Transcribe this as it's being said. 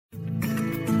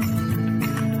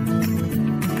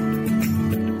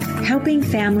helping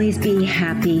families be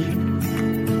happy.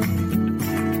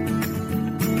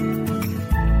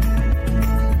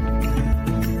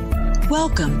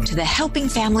 Welcome to the Helping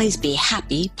Families Be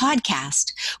Happy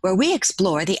podcast, where we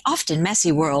explore the often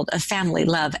messy world of family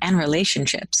love and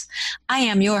relationships. I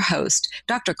am your host,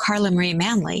 Dr. Carla Marie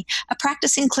Manley, a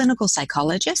practicing clinical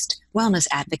psychologist, wellness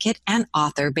advocate, and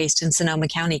author based in Sonoma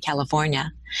County,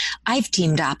 California. I've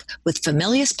teamed up with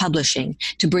Familius Publishing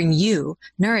to bring you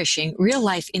nourishing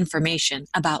real-life information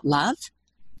about love,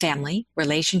 family,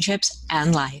 relationships,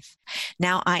 and life.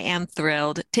 Now I am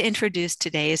thrilled to introduce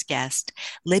today's guest,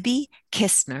 Libby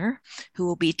Kistner, who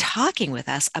will be talking with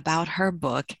us about her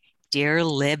book, Dear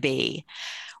Libby.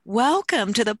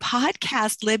 Welcome to the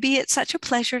podcast, Libby. It's such a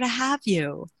pleasure to have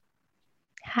you.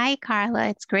 Hi, Carla.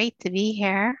 It's great to be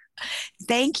here.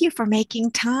 Thank you for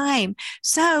making time.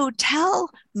 So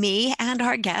tell me and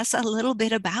our guests a little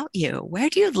bit about you. Where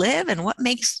do you live and what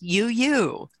makes you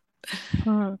you?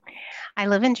 I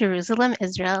live in Jerusalem,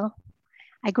 Israel.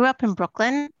 I grew up in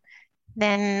Brooklyn,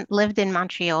 then lived in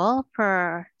Montreal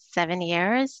for 7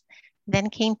 years,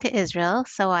 then came to Israel.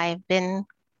 So I've been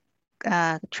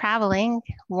traveling,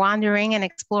 wandering, and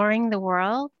exploring the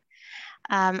world.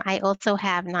 I also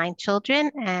have 9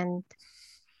 children and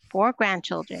 4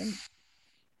 grandchildren.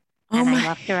 And I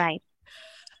love to write.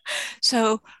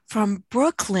 So from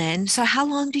Brooklyn, so how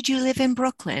long did you live in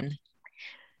Brooklyn?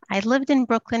 I lived in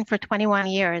Brooklyn for 21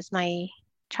 years, my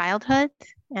childhood.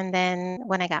 And then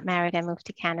when I got married, I moved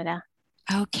to Canada.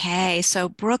 Okay, so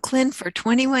Brooklyn for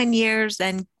 21 years,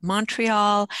 then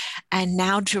Montreal, and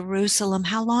now Jerusalem.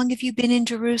 How long have you been in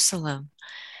Jerusalem?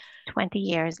 20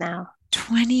 years now.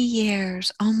 20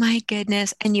 years. Oh my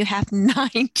goodness. And you have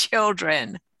 9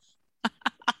 children.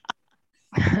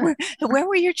 Where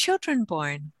were your children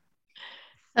born?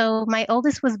 So my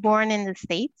oldest was born in the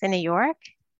States, in New York.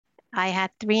 I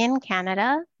had 3 in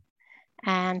Canada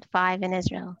and 5 in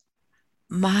Israel.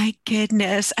 My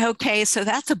goodness. Okay, so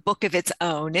that's a book of its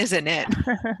own, isn't it?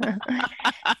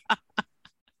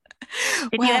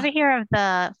 Did you ever hear of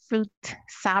the fruit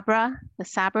sabra, the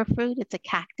sabra fruit? It's a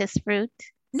cactus fruit.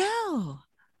 No.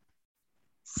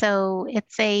 So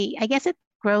I guess it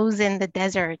grows in the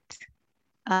desert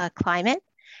climate,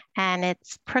 and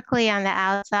it's prickly on the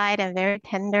outside and very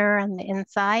tender on the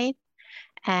inside.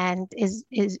 And is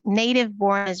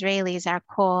native-born Israelis are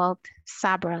called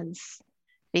sabras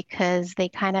because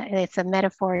it's a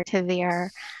metaphor to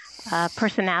their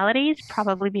personalities,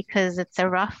 probably because it's a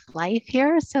rough life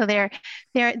here. So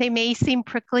they may seem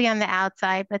prickly on the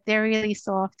outside, but they're really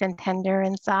soft and tender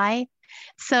inside.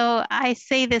 So I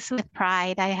say this with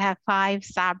pride. I have 5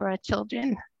 sabra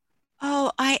children.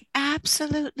 Oh, I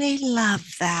absolutely love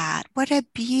that. What a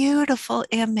beautiful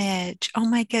image. Oh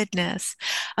my goodness.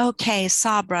 Okay,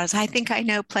 sabras. I think I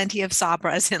know plenty of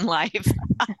sabras in life.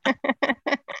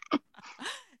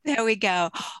 There we go.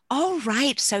 All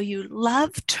right. So you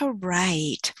love to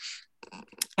write,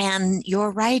 and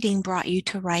your writing brought you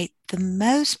to write the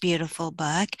most beautiful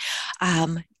book,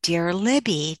 Dear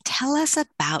Libby. Tell us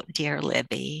about Dear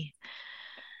Libby.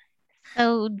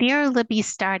 So Dear Libby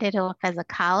started off as a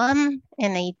column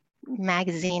in a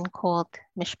magazine called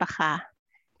Mishpacha.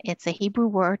 It's a Hebrew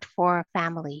word for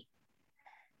family.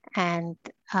 And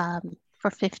for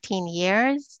 15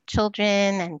 years,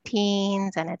 children and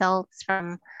teens and adults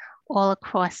from all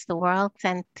across the world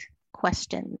sent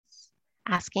questions,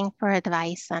 asking for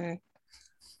advice on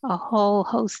a whole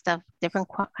host of different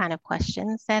kind of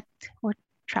questions that were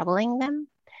troubling them.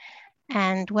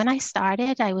 And when I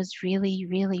started, I was really,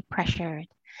 really pressured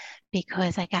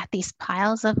because I got these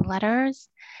piles of letters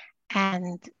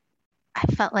and I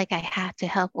felt like I had to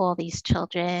help all these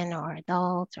children or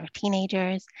adults or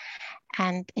teenagers.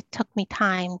 And it took me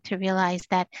time to realize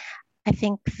that I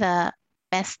think the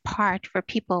best part for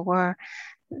people were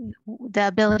the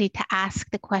ability to ask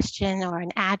the question or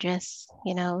an address,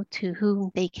 to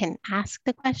whom they can ask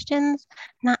the questions,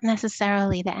 not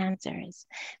necessarily the answers.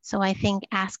 So I think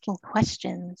asking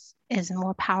questions is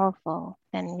more powerful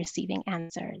than receiving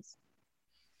answers.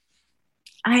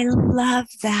 I love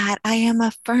that. I am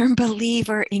a firm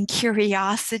believer in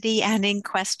curiosity and in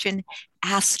question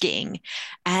asking.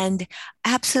 And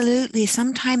absolutely,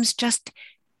 sometimes just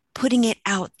putting it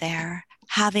out there,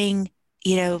 having,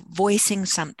 voicing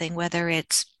something, whether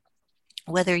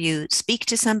you speak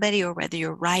to somebody or whether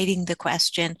you're writing the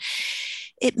question,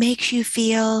 it makes you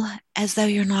feel as though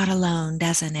you're not alone,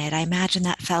 doesn't it? I imagine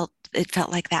it felt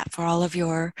like that for all of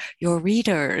your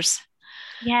readers.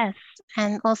 Yes.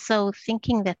 And also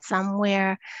thinking that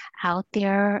somewhere out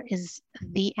there is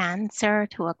the answer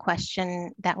to a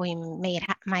question that we might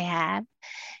have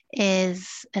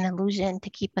is an illusion to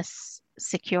keep us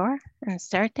secure and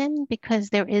certain because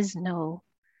there is no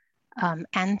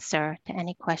answer to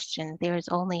any question. There is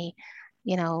only,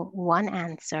 one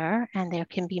answer, and there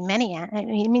can be many. I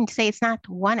mean to say it's not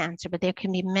one answer, but there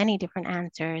can be many different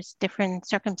answers. Different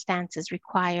circumstances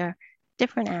require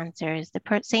different answers.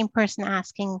 The same person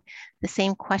asking the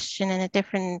same question in a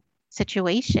different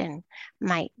situation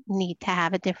might need to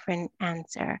have a different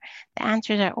answer. The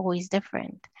answers are always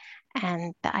different.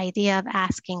 And the idea of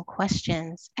asking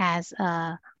questions as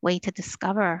a way to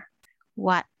discover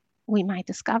what we might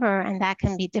discover, and that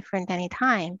can be different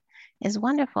anytime, is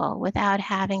wonderful without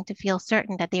having to feel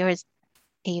certain that there is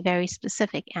a very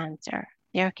specific answer.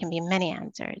 There can be many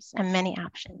answers and many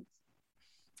options.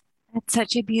 That's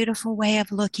such a beautiful way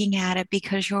of looking at it,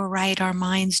 because you're right. Our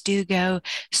minds do go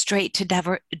straight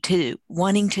to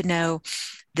wanting to know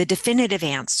the definitive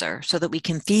answer so that we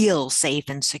can feel safe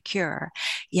and secure.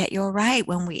 Yet you're right,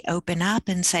 when we open up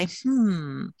and say,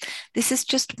 this is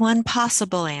just one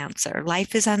possible answer.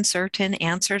 Life is uncertain.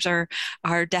 Answers are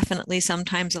definitely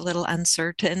sometimes a little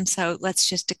uncertain. So let's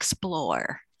just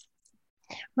explore.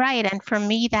 Right. And for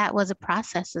me, that was a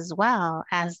process as well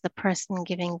as the person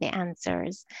giving the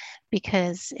answers,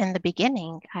 because in the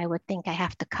beginning, I would think I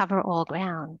have to cover all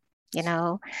ground,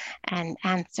 and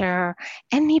answer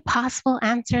any possible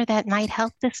answer that might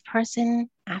help this person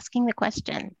asking the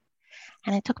question.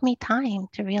 And it took me time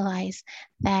to realize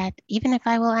that even if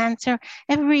I will answer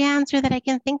every answer that I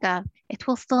can think of, it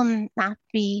will still not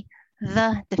be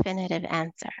the definitive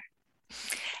answer.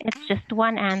 It's just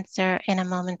one answer in a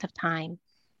moment of time.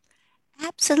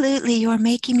 Absolutely. You're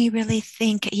making me really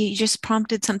think. You just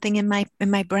prompted something in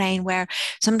my brain, where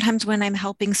sometimes when I'm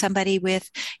helping somebody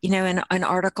with, an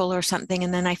article or something,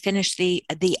 and then I finish the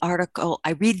article,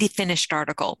 I read the finished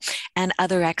article, and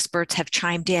other experts have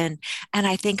chimed in, and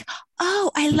I think,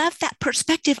 oh, I love that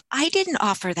perspective. I didn't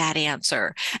offer that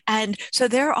answer. And so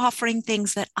they're offering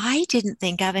things that I didn't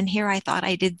think of. And here I thought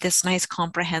I did this nice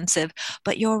comprehensive,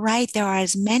 but you're right. There are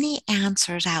as many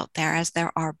answers out there as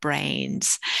there are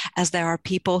brains, as there are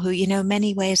people who,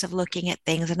 many ways of looking at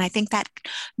things. And I think that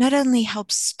not only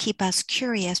helps keep us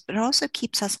curious, but it also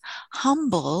keeps us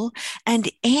humble and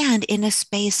in a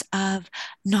space of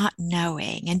not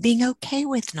knowing and being okay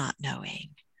with not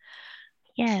knowing.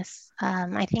 Yes,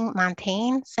 I think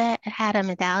Montaigne had a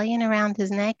medallion around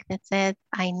his neck that said,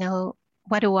 I know,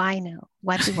 what do I know?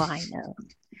 What do I know?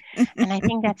 And I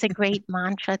think that's a great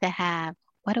mantra to have.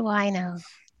 What do I know?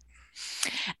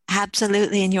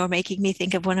 Absolutely. And you're making me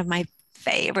think of one of my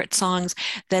favorite songs,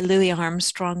 the Louis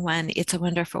Armstrong one, It's a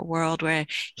Wonderful World, where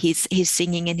he's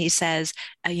singing and he says,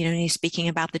 and he's speaking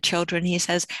about the children. He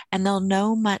says, and they'll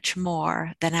know much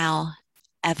more than I'll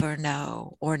ever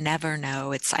know or never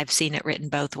know. I've seen it written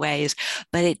both ways,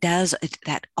 but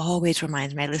that always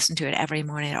reminds me. I listen to it every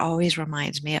morning. It always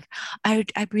reminds me of, I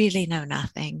really know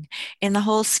nothing. In the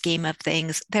whole scheme of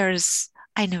things,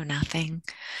 I know nothing.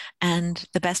 And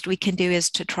the best we can do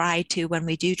is to try to, when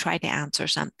we do try to answer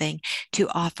something, to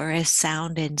offer as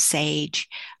sound and sage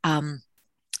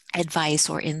advice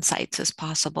or insights as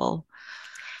possible.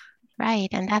 Right.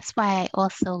 And that's why I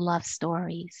also love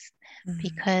stories,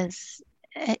 because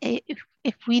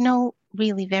if we know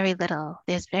really very little,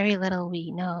 there's very little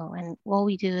we know, and all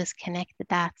we do is connect the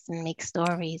dots and make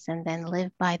stories and then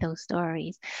live by those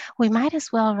stories. We might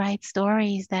as well write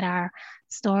stories that are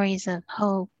stories of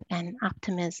hope and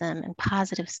optimism and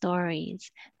positive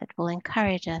stories that will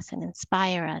encourage us and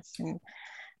inspire us and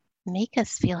make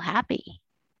us feel happy.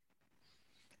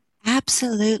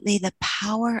 Absolutely. The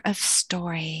power of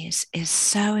stories is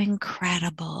so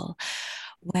incredible,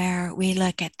 where we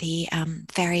look at the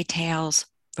fairy tales,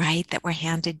 right, that were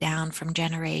handed down from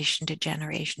generation to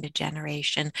generation to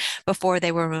generation before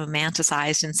they were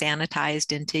romanticized and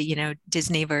sanitized into,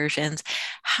 Disney versions.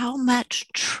 How much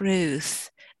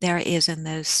truth there is in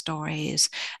those stories,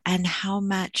 and how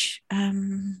much,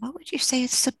 what would you say,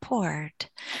 support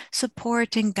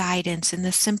and guidance in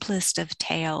the simplest of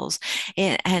tales.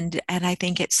 And I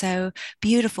think it's so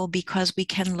beautiful because we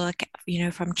can look,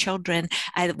 from children.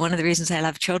 One of the reasons I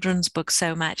love children's books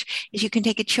so much is you can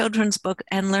take a children's book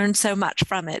and learn so much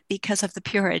from it because of the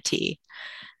purity.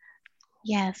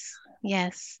 Yes,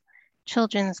 yes.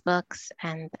 Children's books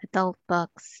and adult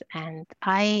books. And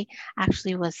I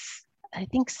actually was, I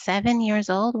think, 7 years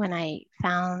old when I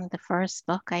found the first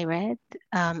book I read.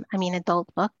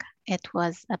 Adult book. It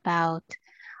was about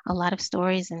a lot of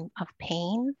stories of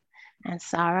pain and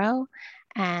sorrow.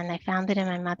 And I found it in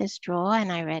my mother's drawer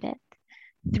and I read it.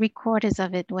 3/4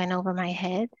 of it went over my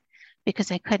head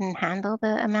because I couldn't handle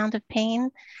the amount of pain.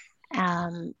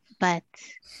 And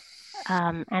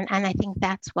I think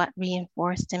that's what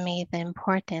reinforced in me the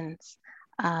importance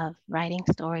of writing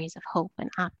stories of hope and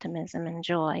optimism and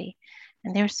joy.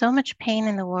 And there's so much pain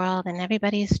in the world, and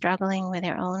everybody is struggling with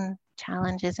their own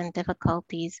challenges and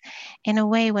difficulties. In a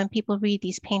way, when people read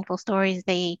these painful stories,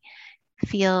 they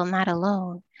feel not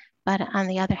alone. But on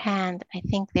the other hand, I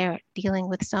think they're dealing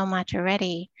with so much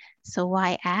already. So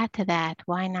why add to that?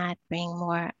 Why not bring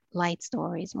more light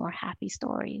stories, more happy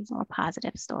stories, more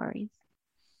positive stories?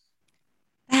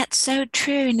 That's so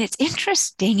true. And it's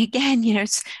interesting. Again,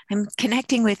 I'm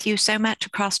connecting with you so much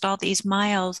across all these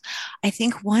miles. I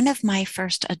think one of my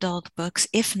first adult books,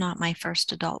 if not my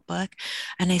first adult book,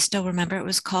 and I still remember it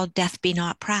was called Death Be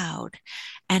Not Proud.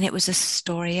 And it was a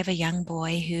story of a young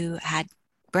boy who had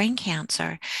brain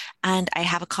cancer. And I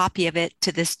have a copy of it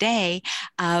to this day.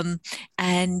 And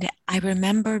I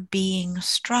remember being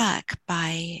struck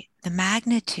by the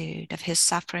magnitude of his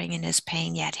suffering and his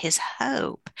pain, yet his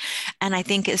hope. And I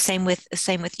think it's same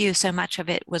with you. So much of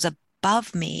it was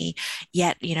above me,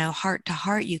 yet, heart to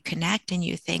heart, you connect and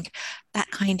you think that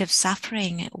kind of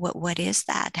suffering, what is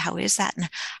that? How is that? And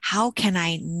how can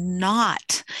I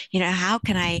not, how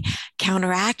can I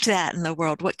counteract that in the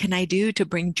world? What can I do to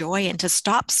bring joy and to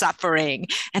stop suffering?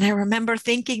 And I remember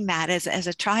thinking that as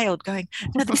a child going,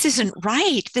 no, this isn't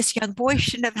right. This young boy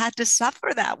shouldn't have had to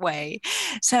suffer that way.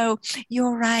 So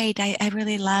you're right. I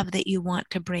really love that you want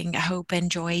to bring hope and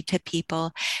joy to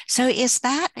people. So is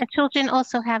that... And children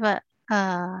also have a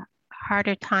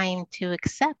harder time to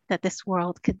accept that this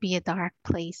world could be a dark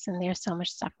place and there's so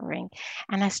much suffering.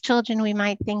 And as children, we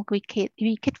might think we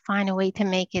could find a way to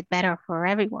make it better for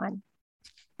everyone.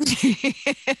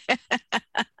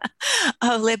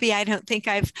 Oh, Libby, I don't think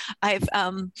I've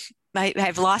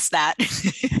lost that.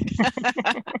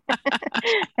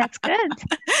 That's good.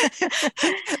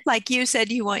 Like you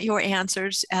said, you want your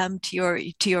answers to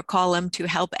your column to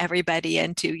help everybody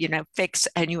and to fix,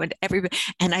 and you want everybody.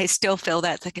 And I still feel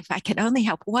that, like, if I can only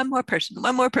help one more person,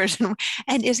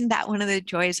 and isn't that one of the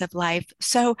joys of life?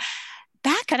 So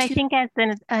I think as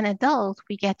an adult,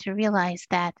 we get to realize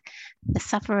that the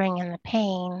suffering and the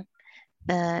pain,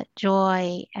 the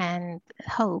joy and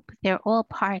hope, they're all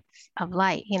parts of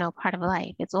life, part of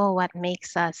life. It's all what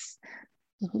makes us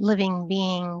living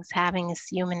beings having this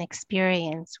human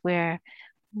experience where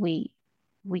we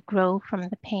grow from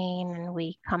the pain and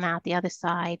we come out the other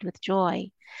side with joy.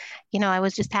 I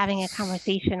was just having a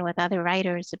conversation with other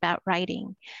writers about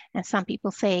writing, and some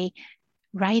people say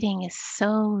writing is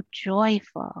so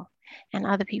joyful, and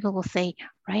other people will say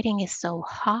writing is so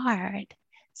hard.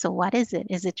 So what is it?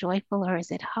 Is it joyful or is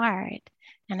it hard?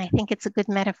 And I think it's a good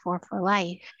metaphor for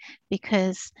life,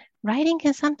 because writing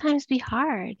can sometimes be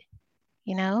hard.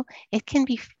 It can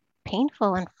be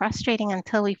painful and frustrating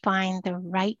until we find the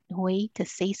right way to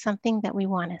say something that we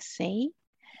want to say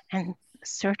and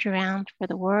search around for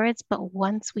the words. But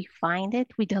once we find it,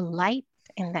 we delight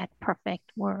in that perfect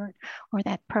word or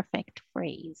that perfect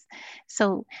phrase.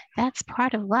 So that's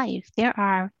part of life. There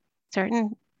are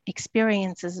certain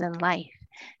experiences in life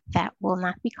that will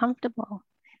not be comfortable,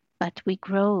 but we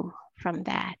grow from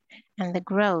that. And the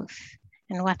growth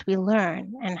and what we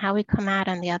learn and how we come out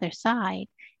on the other side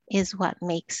is what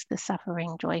makes the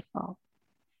suffering joyful.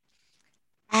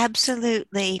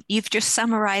 Absolutely. You've just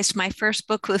summarized my first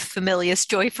book with Familius,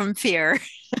 Joy from Fear.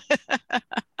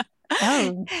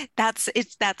 Oh, that's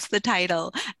the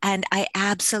title. And I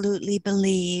absolutely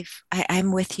believe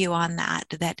I'm with you on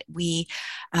that we,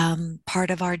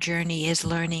 part of our journey is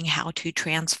learning how to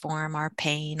transform our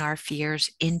pain, our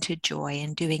fears into joy,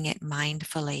 and doing it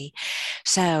mindfully.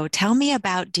 So tell me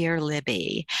about Dear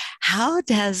Libby. How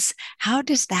does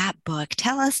that book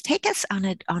take us on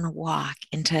a walk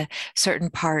into certain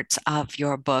parts of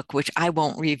your book, which I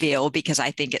won't reveal because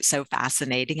I think it's so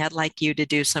fascinating. I'd like you to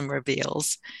do some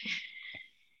reveals.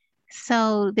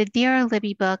 So the Dear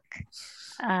Libby book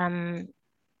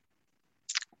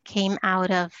came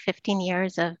out of 15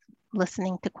 years of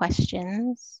listening to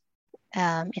questions.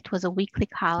 It was a weekly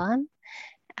column,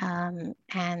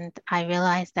 and I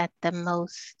realized that the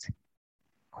most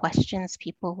questions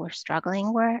people were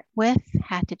struggling with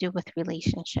had to do with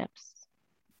relationships.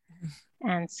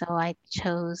 And so I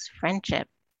chose friendship.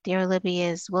 Dear Libby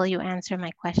is, will you answer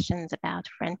my questions about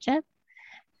friendship?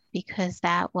 Because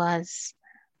that was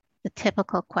the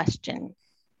typical question.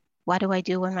 What do I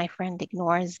do when my friend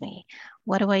ignores me?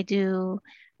 What do I do?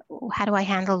 How do I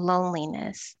handle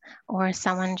loneliness? Or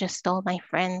someone just stole my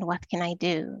friend, what can I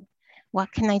do?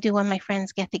 What can I do when my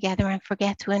friends get together and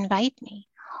forget to invite me?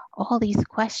 All these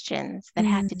questions that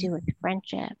had to do with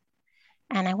friendship.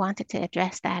 And I wanted to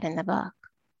address that in the book.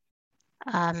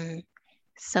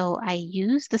 So I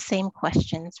used the same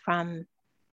questions from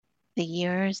the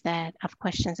years of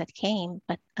questions that came,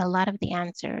 but a lot of the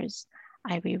answers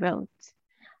I rewrote.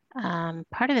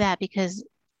 Part of that because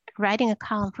writing a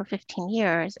column for 15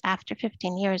 years, after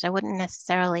 15 years, I wouldn't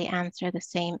necessarily answer the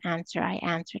same answer I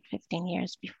answered 15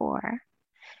 years before.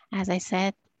 As I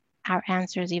said, our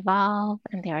answers evolve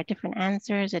and there are different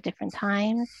answers at different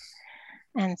times.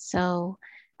 And so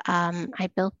I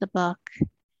built the book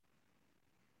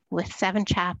with 7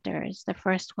 chapters. The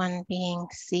first one being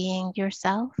seeing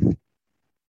yourself.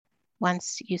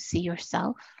 Once you see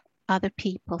yourself, other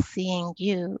people seeing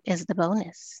you is the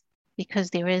bonus, because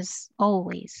there is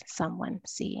always someone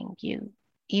seeing you.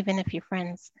 Even if your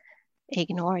friends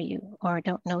ignore you or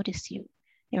don't notice you,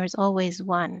 there is always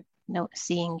one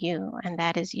seeing you, and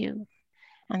that is you.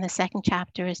 And the second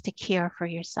chapter is to care for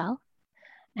yourself.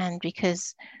 And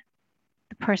because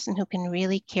the person who can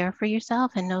really care for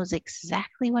yourself and knows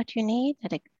exactly what you need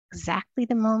at exactly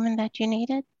the moment that you need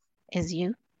it is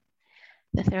you.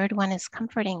 The third one is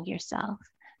comforting yourself,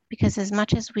 because as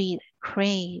much as we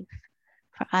crave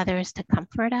for others to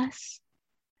comfort us,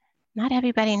 not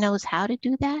everybody knows how to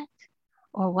do that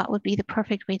or what would be the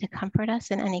perfect way to comfort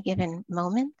us in any given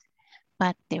moment.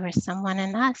 But there is someone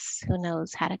in us who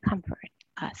knows how to comfort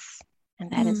us.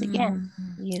 And that is, again,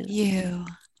 you.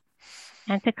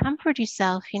 And to comfort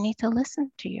yourself, you need to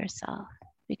listen to yourself,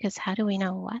 because how do we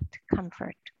know what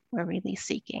comfort we're really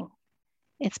seeking?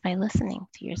 It's by listening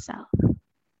to yourself.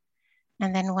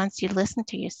 And then once you listen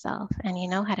to yourself and you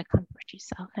know how to comfort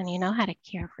yourself and you know how to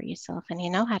care for yourself and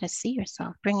you know how to see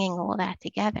yourself, bringing all that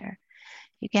together,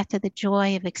 you get to the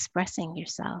joy of expressing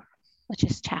yourself, which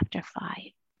is chapter 5.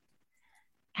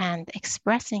 And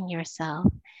expressing yourself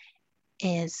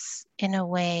is, in a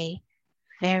way,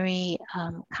 very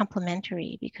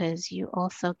complementary, because you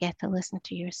also get to listen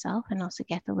to yourself and also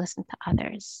get to listen to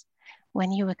others.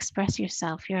 When you express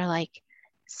yourself, you're like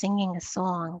singing a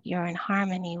song, you're in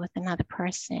harmony with another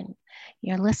person.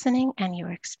 You're listening and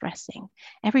you're expressing.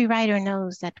 Every writer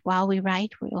knows that while we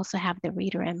write, we also have the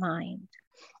reader in mind.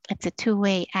 It's a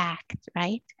two-way act,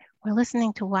 right? We're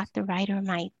listening to what the writer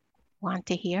might want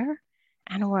to hear,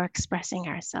 and we're expressing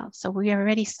ourselves. So we are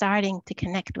already starting to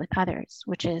connect with others,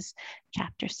 which is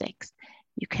chapter 6.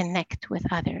 You connect with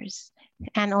others.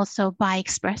 And also by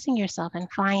expressing yourself and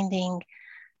finding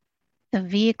the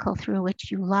vehicle through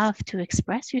which you love to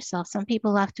express yourself. Some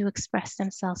people love to express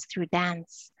themselves through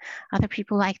dance. Other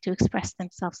people like to express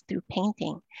themselves through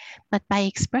painting. But by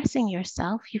expressing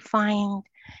yourself, you find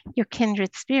your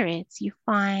kindred spirits. You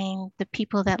find the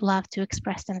people that love to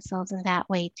express themselves in that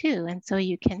way too. And so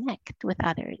you connect with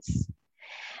others.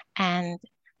 And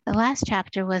the last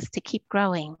chapter was to keep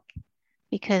growing,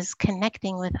 because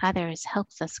connecting with others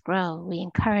helps us grow. We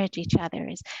encourage each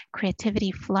other's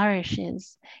creativity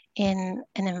flourishes in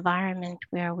an environment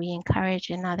where we encourage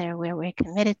another, where we're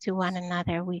committed to one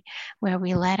another, where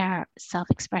we let our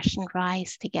self-expression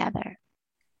rise together.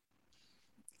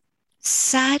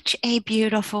 Such a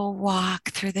beautiful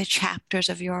walk through the chapters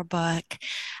of your book.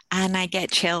 And I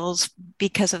get chills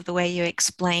because of the way you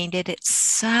explained it. It's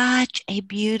such a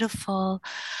beautiful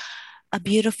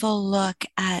look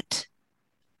at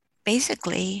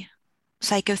basically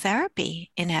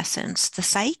psychotherapy, in essence, the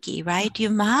psyche, right?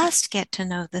 You must get to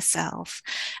know the self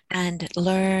and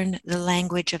learn the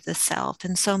language of the self.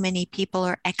 And so many people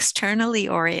are externally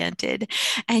oriented,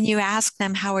 and you ask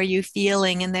them, how are you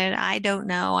feeling? And then, I don't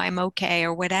know, I'm okay,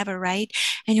 or whatever, right?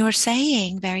 And you're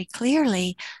saying very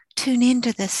clearly, tune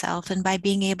into the self. And by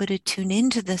being able to tune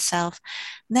into the self,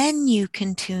 then you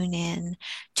can tune in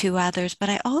to others. But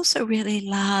I also really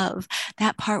love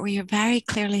that part where you're very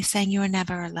clearly saying you're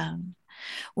never alone.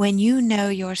 When you know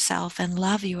yourself and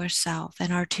love yourself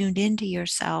and are tuned into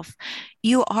yourself,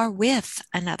 you are with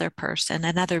another person,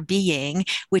 another being,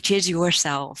 which is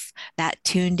yourself, that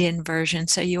tuned in version.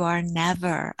 So you are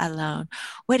never alone.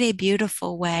 What a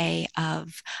beautiful way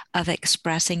of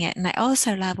expressing it. And I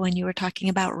also love when you were talking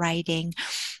about writing.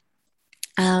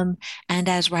 And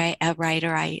as a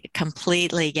writer, I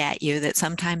completely get you that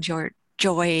sometimes you're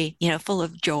joy, full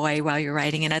of joy while you're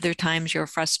writing, and other times you're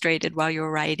frustrated while you're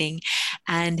writing.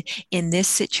 And in this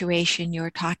situation,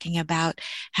 you're talking about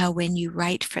how when you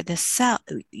write for the self,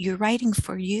 you're writing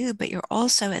for you, but you're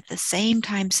also at the same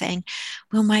time saying,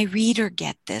 will my reader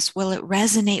get this? Will it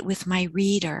resonate with my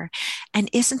reader? And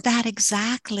isn't that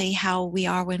exactly how we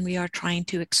are when we are trying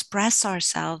to express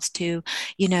ourselves to,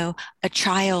 a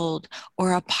child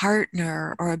or a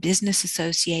partner or a business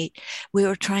associate? We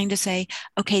were trying to say,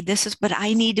 okay, but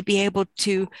I need to be able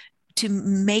to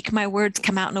make my words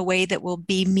come out in a way that will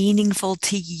be meaningful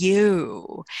to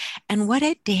you. And what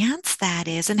a dance that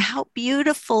is, and how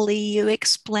beautifully you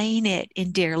explain it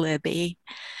in Dear Libby.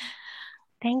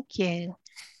 Thank you.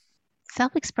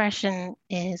 self-expression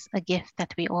is a gift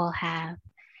that we all have.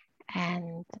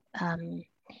 And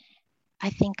I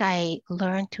think I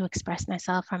learned to express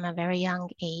myself from a very young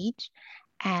age,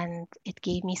 and it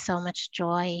gave me so much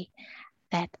joy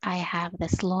that I have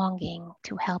this longing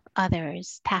to help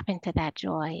others tap into that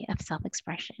joy of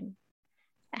self-expression.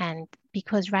 And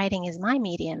because writing is my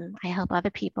medium, I help other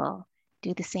people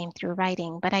do the same through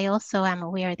writing. But I also am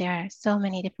aware there are so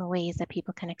many different ways that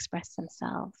people can express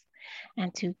themselves,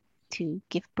 and to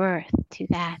give birth to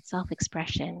that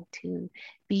self-expression, to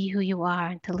be who you are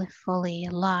and to live fully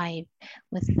alive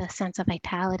with the sense of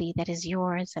vitality that is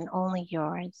yours and only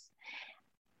yours.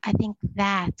 I think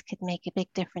that could make a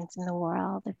big difference in the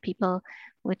world if people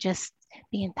would just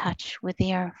be in touch with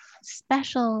their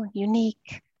special,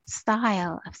 unique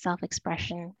style of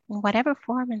self-expression in whatever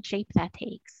form and shape that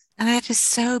takes. And that is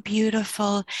so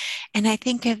beautiful. And I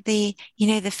think of the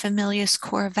familiar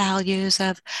core values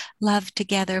of love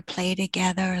together, play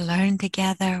together, learn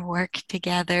together, work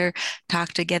together,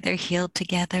 talk together, heal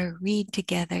together, read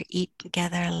together, eat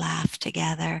together, laugh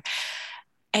together,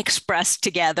 express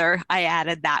together. I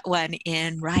added that one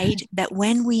in, right? That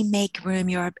when we make room,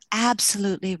 you're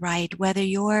absolutely right. Whether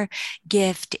your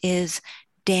gift is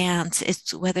dance,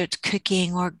 whether it's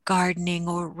cooking or gardening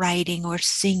or writing or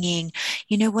singing,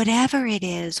 whatever it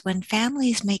is, when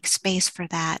families make space for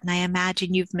that, and I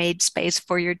imagine you've made space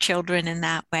for your children in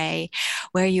that way,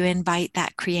 where you invite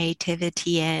that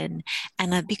creativity in,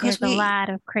 and because there's a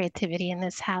lot of creativity in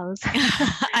this house.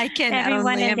 I can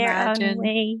everyone only in their imagine. own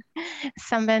way.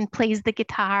 Someone plays the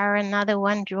guitar, another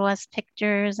one draws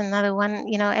pictures, another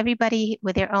one, everybody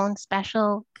with their own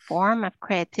special form of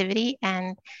creativity.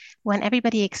 And when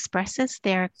everybody expresses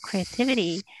their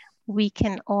creativity, we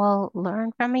can all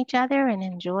learn from each other and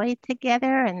enjoy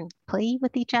together and play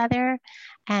with each other.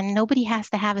 And nobody has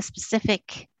to have a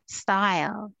specific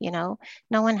style, no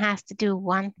one has to do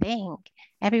one thing.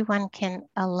 Everyone can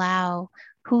allow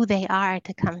who they are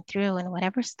to come through in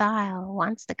whatever style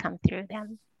wants to come through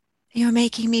them. You're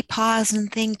making me pause and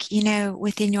think,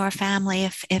 within your family,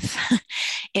 if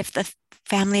if the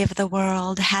family of the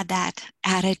world had that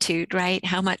attitude, right?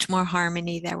 How much more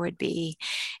harmony there would be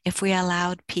if we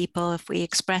allowed people, if we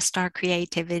expressed our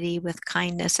creativity with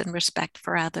kindness and respect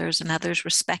for others, and others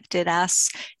respected us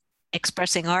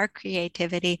expressing our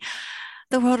creativity.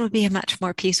 The world would be a much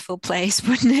more peaceful place,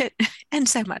 wouldn't it? And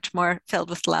so much more filled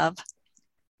with love.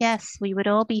 Yes, we would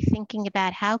all be thinking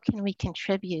about how can we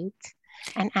contribute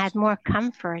and add more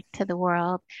comfort to the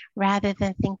world, rather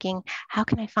than thinking, how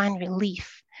can I find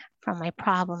relief from my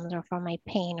problems or from my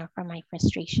pain or from my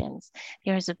frustrations?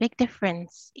 There's a big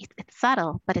difference. It's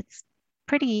subtle, but it's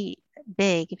pretty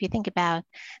big if you think about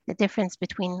the difference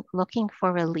between looking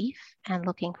for relief and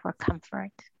looking for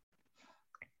comfort.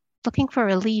 Looking for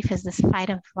relief is this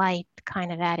fight and flight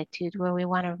kind of attitude where we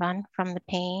want to run from the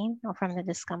pain or from the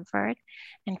discomfort,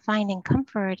 and finding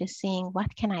comfort is seeing,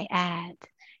 what can I add?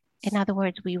 In other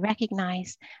words, we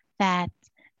recognize that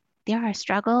there are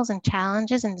struggles and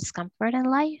challenges and discomfort in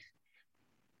life.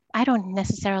 I don't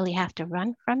necessarily have to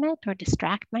run from it or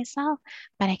distract myself,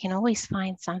 but I can always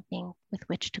find something with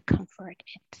which to comfort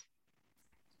it.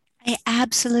 I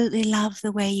absolutely love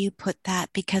the way you put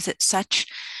that, because it's such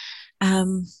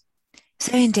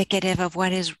so indicative of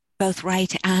what is both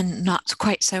right and not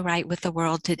quite so right with the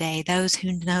world today. Those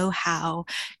who know how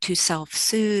to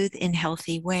self-soothe in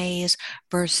healthy ways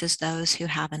versus those who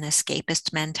have an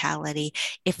escapist mentality.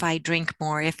 If I drink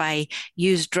more, if I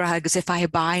use drugs, if I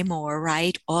buy more,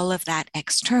 right? All of that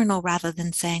external, rather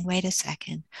than saying, wait a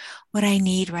second, what I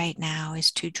need right now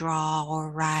is to draw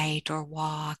or write or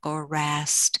walk or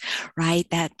rest, right?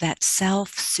 That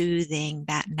self-soothing,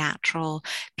 that natural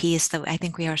piece that I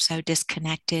think we are so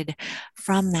disconnected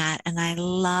from that. And I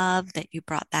love that you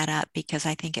brought that up, because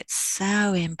I think it's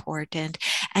so important.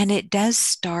 And it does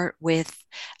start with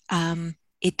the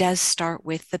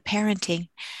parenting.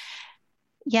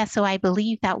 Yeah, so I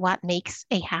believe that what makes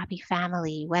a happy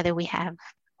family, whether we have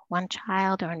one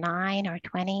child or 9 or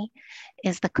 20,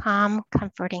 is the calm,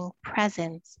 comforting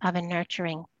presence of a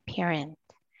nurturing parent.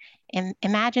 And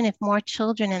imagine if more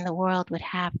children in the world would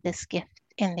have this gift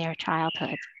in their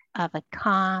childhood of a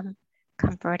calm,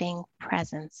 comforting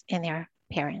presence in their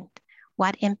parent.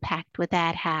 What impact would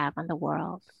that have on the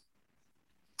world?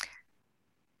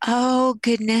 Oh,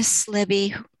 goodness,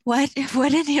 Libby, what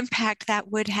an impact that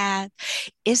would have.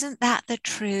 Isn't that the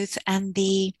truth and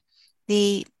the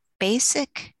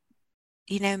basic,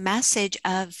 message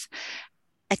of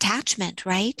attachment,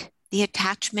 right? The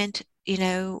attachment,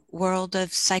 world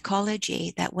of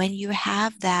psychology, that when you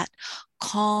have that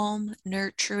calm,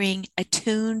 nurturing,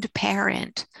 attuned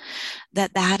parent,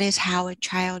 that is how a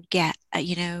child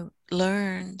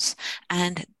learns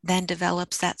and then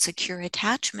develops that secure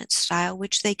attachment style,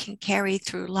 which they can carry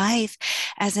through life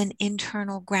as an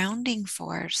internal grounding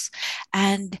force.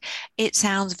 And it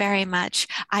sounds very much,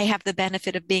 I have the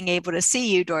benefit of being able to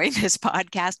see you during this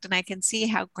podcast, and I can see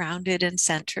how grounded and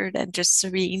centered and just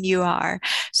serene you are.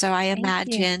 So I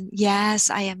imagine,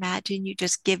 yes, I imagine you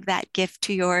just give that gift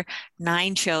to your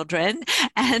 9 children.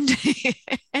 And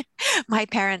my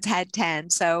parents had 10.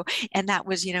 So, and that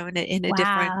was, in a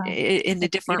Wow.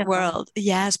 different Beautiful. world.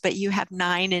 Yes, but you have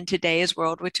 9 in today's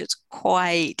world, which is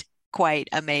quite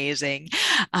amazing.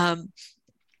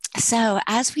 So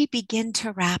as we begin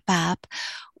to wrap up,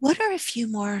 what are a few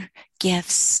more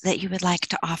gifts that you would like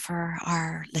to offer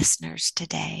our listeners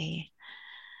today?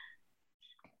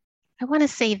 I want to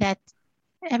say that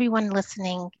everyone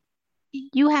listening,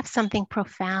 you have something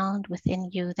profound within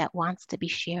you that wants to be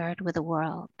shared with the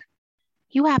world.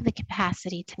 You have the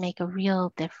capacity to make a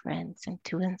real difference and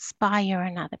to inspire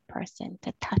another person,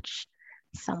 to touch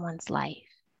someone's life.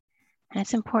 And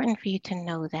it's important for you to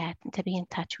know that and to be in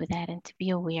touch with that and to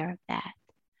be aware of that.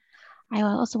 I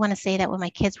also want to say that when my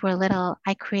kids were little,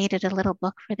 I created a little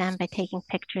book for them by taking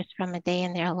pictures from a day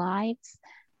in their lives,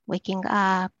 waking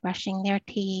up, brushing their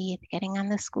teeth, getting on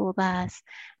the school bus,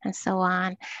 and so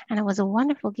on. And it was a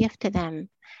wonderful gift to them.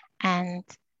 And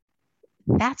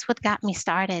that's what got me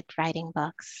started writing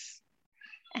books.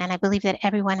 And I believe that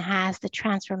everyone has the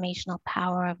transformational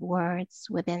power of words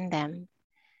within them.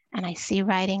 And I see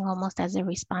writing almost as a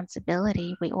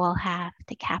responsibility we all have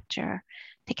to capture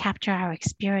our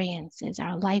experiences,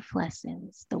 our life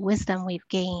lessons, the wisdom we've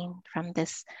gained from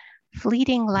this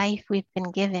fleeting life we've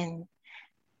been given,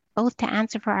 both to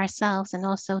answer for ourselves and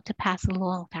also to pass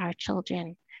along to our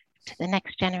children, to the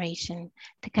next generation,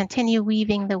 to continue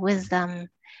weaving the wisdom.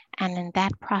 And in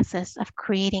that process of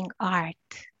creating art,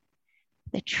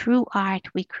 the true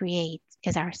art we create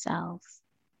is ourselves.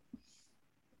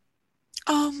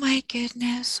 Oh my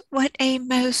goodness, what a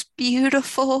most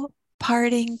beautiful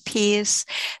parting piece.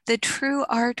 The true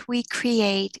art we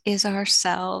create is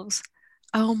ourselves.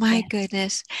 Oh my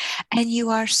goodness. And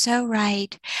you are so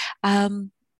right.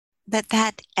 And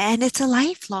it's a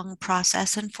lifelong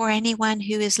process. And for anyone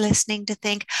who is listening to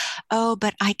think, oh,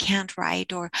 but I can't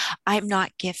write, or I'm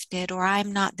not gifted, or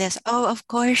I'm not this. Oh, of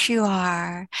course you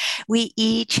are. We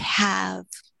each have,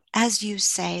 as you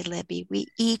say, Libby, we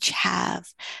each have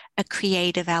a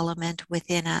creative element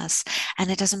within us.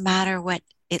 And it doesn't matter what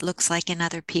it looks like in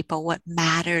other people. What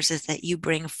matters is that you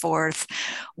bring forth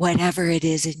whatever it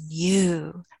is in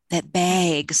you that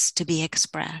begs to be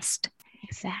expressed.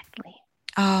 Exactly.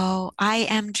 Oh, I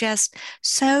am just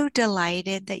so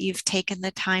delighted that you've taken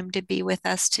the time to be with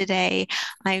us today.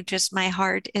 My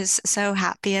heart is so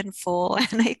happy and full,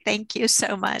 and I thank you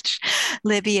so much,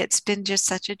 Libby. It's been just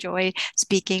such a joy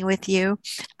speaking with you.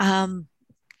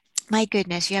 My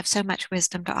goodness, you have so much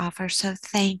wisdom to offer. So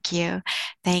thank you.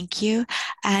 Thank you.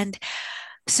 And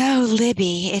so,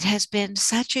 Libby, it has been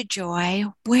such a joy.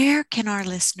 Where can our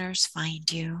listeners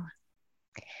find you?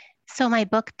 So my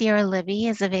book, Dear Libby,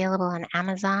 is available on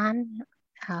Amazon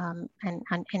and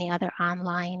on any other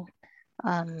online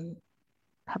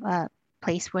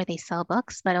place where they sell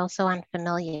books, but also on the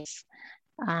Familius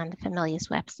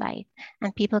website.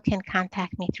 And people can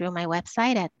contact me through my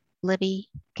website at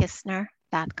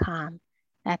libbykisner.com.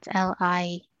 That's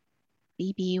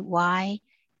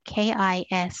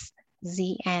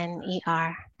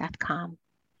LIBBYKISZNER.com.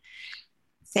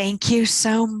 Thank you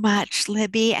so much,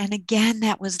 Libby. And again,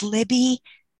 that was Libby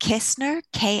Kisner,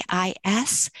 Kiszer,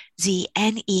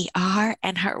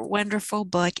 and her wonderful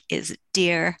book is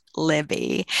Dear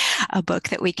Libby, a book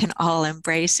that we can all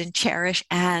embrace and cherish.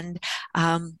 And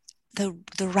the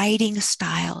writing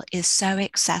style is so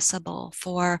accessible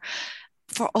for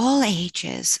all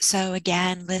ages. So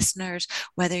again, listeners,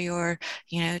 whether you're,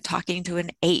 talking to an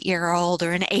 8-year-old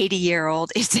or an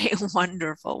 80-year-old, it's a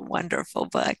wonderful, wonderful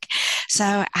book.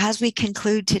 So as we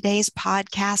conclude today's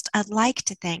podcast, I'd like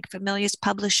to thank Familius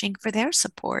Publishing for their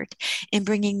support in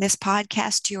bringing this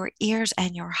podcast to your ears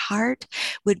and your heart.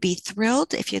 Would be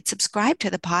thrilled if you'd subscribe to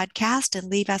the podcast and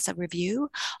leave us a review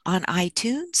on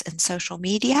iTunes and social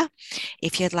media.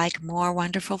 If you'd like more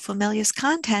wonderful Familius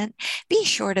content, be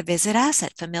sure to visit us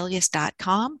at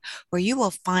familius.com, where you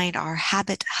will find our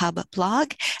Habit Hub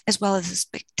blog, as well as a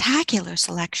spectacular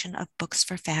selection of books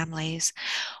for families.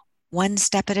 One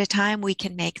step at a time, we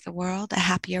can make the world a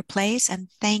happier place. And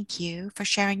thank you for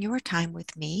sharing your time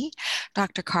with me,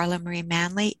 Dr. Carla Marie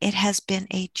Manley. It has been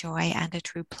a joy and a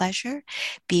true pleasure.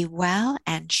 Be well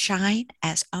and shine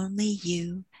as only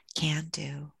you can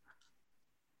do.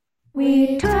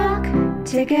 We talk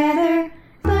together,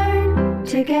 learn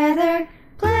together,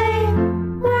 play,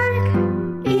 work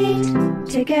eat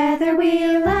together,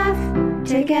 we laugh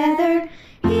together.